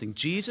notice something.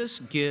 Jesus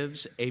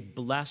gives a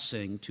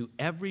blessing to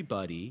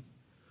everybody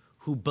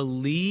who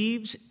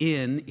believes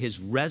in his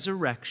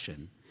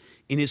resurrection,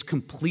 in his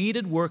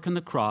completed work on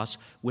the cross,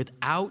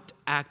 without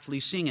actually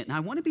seeing it. And I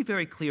want to be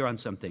very clear on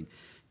something.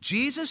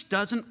 Jesus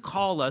doesn't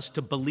call us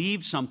to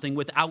believe something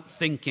without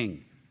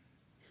thinking.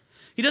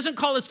 He doesn't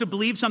call us to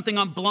believe something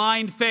on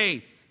blind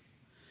faith.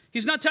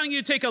 He's not telling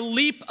you to take a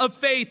leap of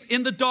faith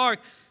in the dark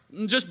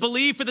and just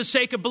believe for the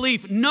sake of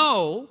belief.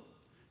 No,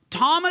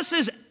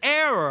 Thomas's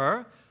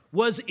error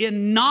was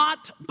in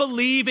not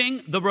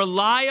believing the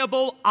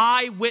reliable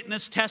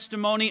eyewitness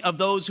testimony of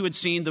those who had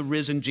seen the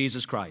risen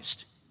Jesus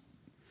Christ.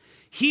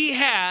 He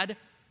had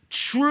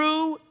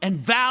true and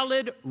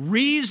valid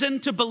reason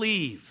to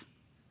believe,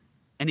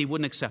 and he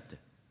wouldn't accept it.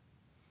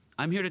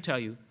 I'm here to tell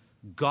you,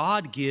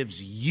 God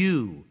gives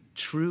you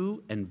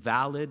true and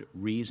valid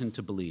reason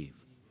to believe.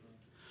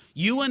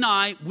 You and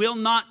I will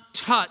not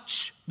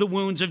touch the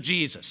wounds of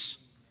Jesus.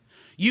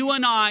 You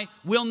and I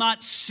will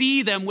not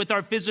see them with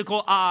our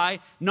physical eye,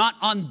 not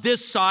on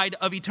this side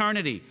of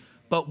eternity.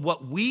 But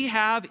what we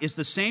have is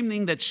the same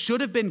thing that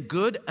should have been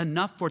good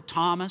enough for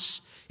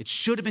Thomas. It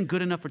should have been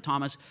good enough for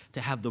Thomas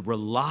to have the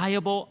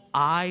reliable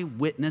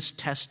eyewitness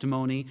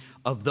testimony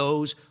of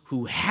those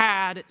who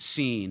had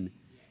seen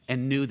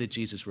and knew that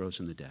Jesus rose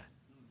from the dead.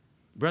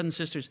 Brothers and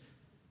sisters,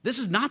 this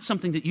is not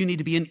something that you need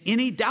to be in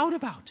any doubt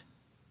about,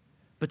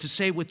 but to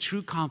say with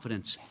true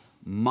confidence,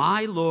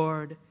 "My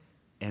Lord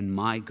and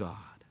my God."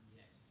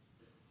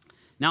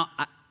 Now,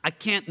 I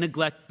can't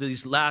neglect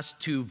these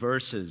last two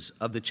verses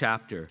of the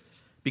chapter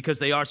because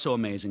they are so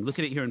amazing. Look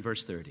at it here in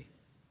verse 30.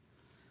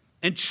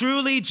 "And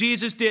truly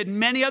Jesus did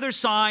many other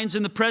signs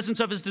in the presence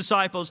of his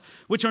disciples,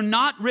 which are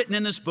not written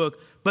in this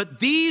book, but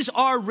these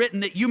are written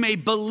that you may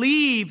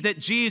believe that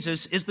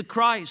Jesus is the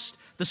Christ,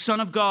 the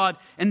Son of God,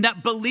 and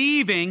that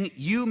believing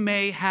you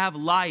may have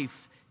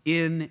life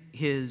in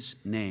his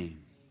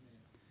name."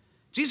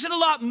 Jesus did a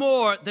lot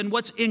more than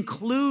what's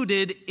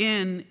included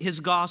in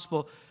his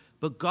gospel.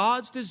 But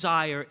God's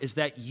desire is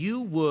that you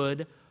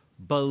would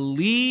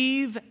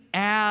believe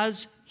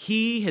as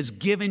he has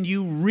given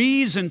you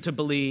reason to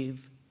believe,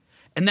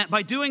 And that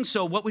by doing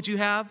so, what would you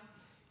have?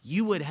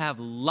 You would have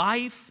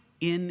life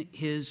in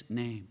his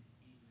name.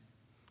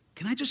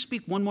 Can I just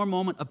speak one more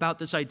moment about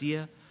this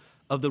idea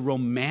of the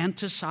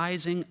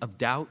romanticizing of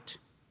doubt?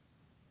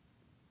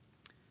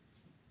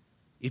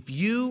 If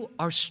you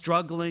are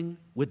struggling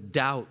with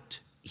doubt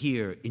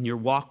here in your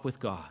walk with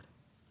God,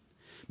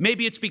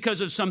 maybe it's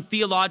because of some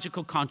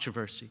theological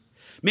controversy.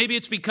 Maybe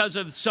it's because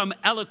of some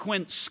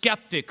eloquent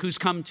skeptic who's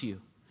come to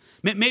you.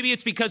 Maybe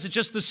it's because it's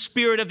just the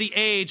spirit of the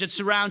age that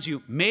surrounds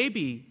you.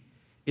 Maybe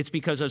it's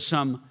because of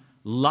some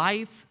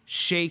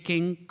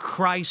life-shaking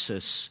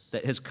crisis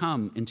that has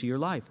come into your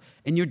life.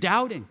 And you're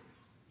doubting.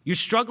 You're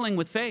struggling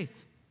with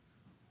faith.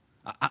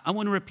 I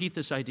want to repeat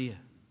this idea.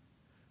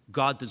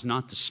 God does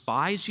not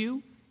despise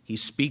you. He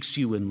speaks to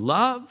you in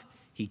love.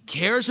 He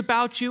cares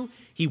about you.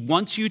 He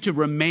wants you to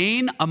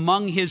remain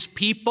among his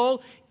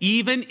people,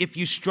 even if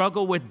you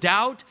struggle with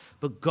doubt.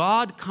 But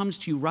God comes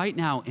to you right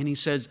now and he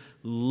says,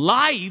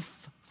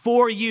 life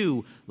for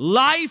you,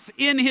 life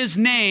in his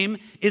name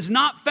is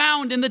not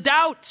found in the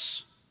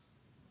doubts.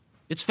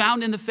 It's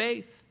found in the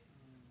faith.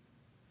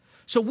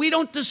 So we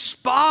don't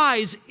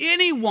despise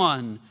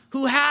anyone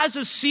who has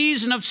a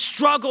season of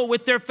struggle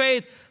with their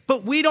faith,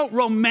 but we don't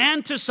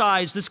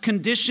romanticize this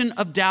condition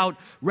of doubt.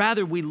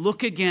 Rather, we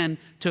look again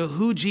to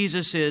who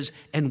Jesus is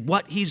and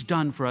what he's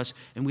done for us.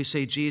 And we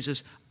say,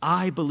 Jesus,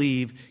 I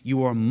believe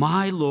you are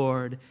my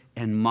Lord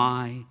and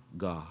my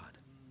God.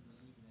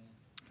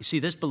 You see,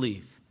 this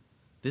belief,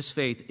 this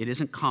faith, it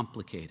isn't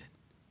complicated.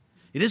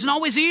 It isn't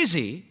always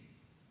easy,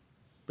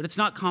 but it's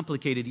not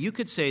complicated. You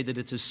could say that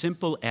it's as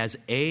simple as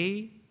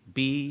A,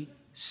 B,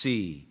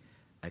 C.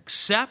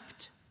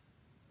 Accept,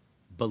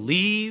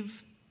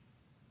 believe,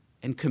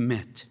 and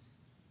commit.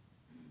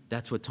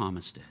 That's what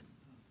Thomas did.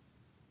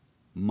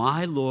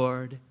 My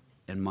Lord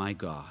and my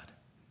God.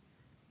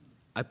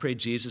 I pray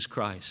Jesus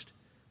Christ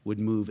would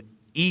move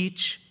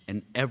each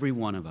and every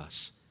one of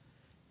us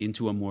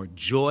into a more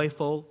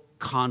joyful,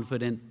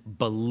 confident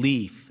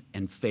belief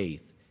and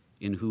faith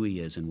in who he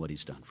is and what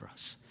he's done for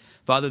us.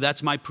 Father,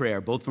 that's my prayer,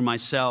 both for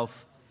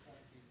myself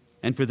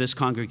and for this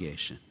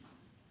congregation.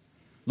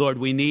 Lord,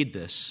 we need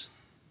this.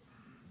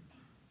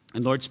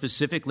 And Lord,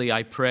 specifically,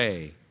 I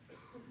pray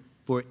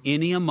for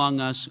any among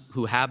us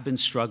who have been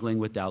struggling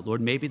with doubt.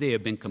 Lord, maybe they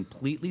have been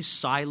completely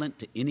silent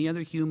to any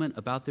other human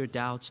about their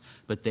doubts,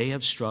 but they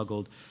have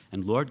struggled.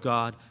 And Lord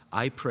God,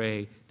 I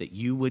pray that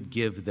you would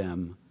give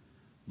them,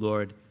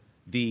 Lord,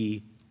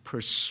 the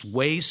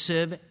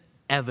persuasive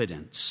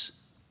evidence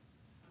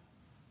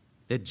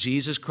that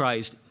Jesus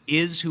Christ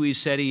is who he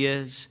said he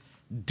is,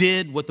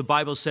 did what the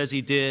Bible says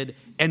he did,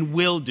 and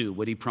will do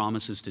what he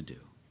promises to do.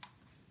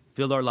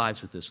 Fill our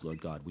lives with this, Lord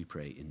God, we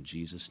pray in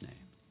Jesus' name.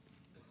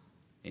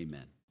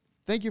 Amen.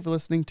 Thank you for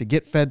listening to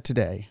Get Fed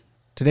Today.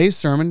 Today's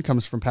sermon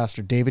comes from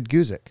Pastor David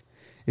Guzik.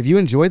 If you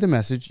enjoy the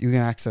message, you can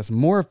access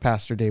more of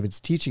Pastor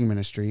David's teaching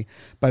ministry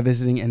by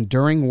visiting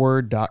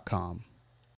enduringword.com.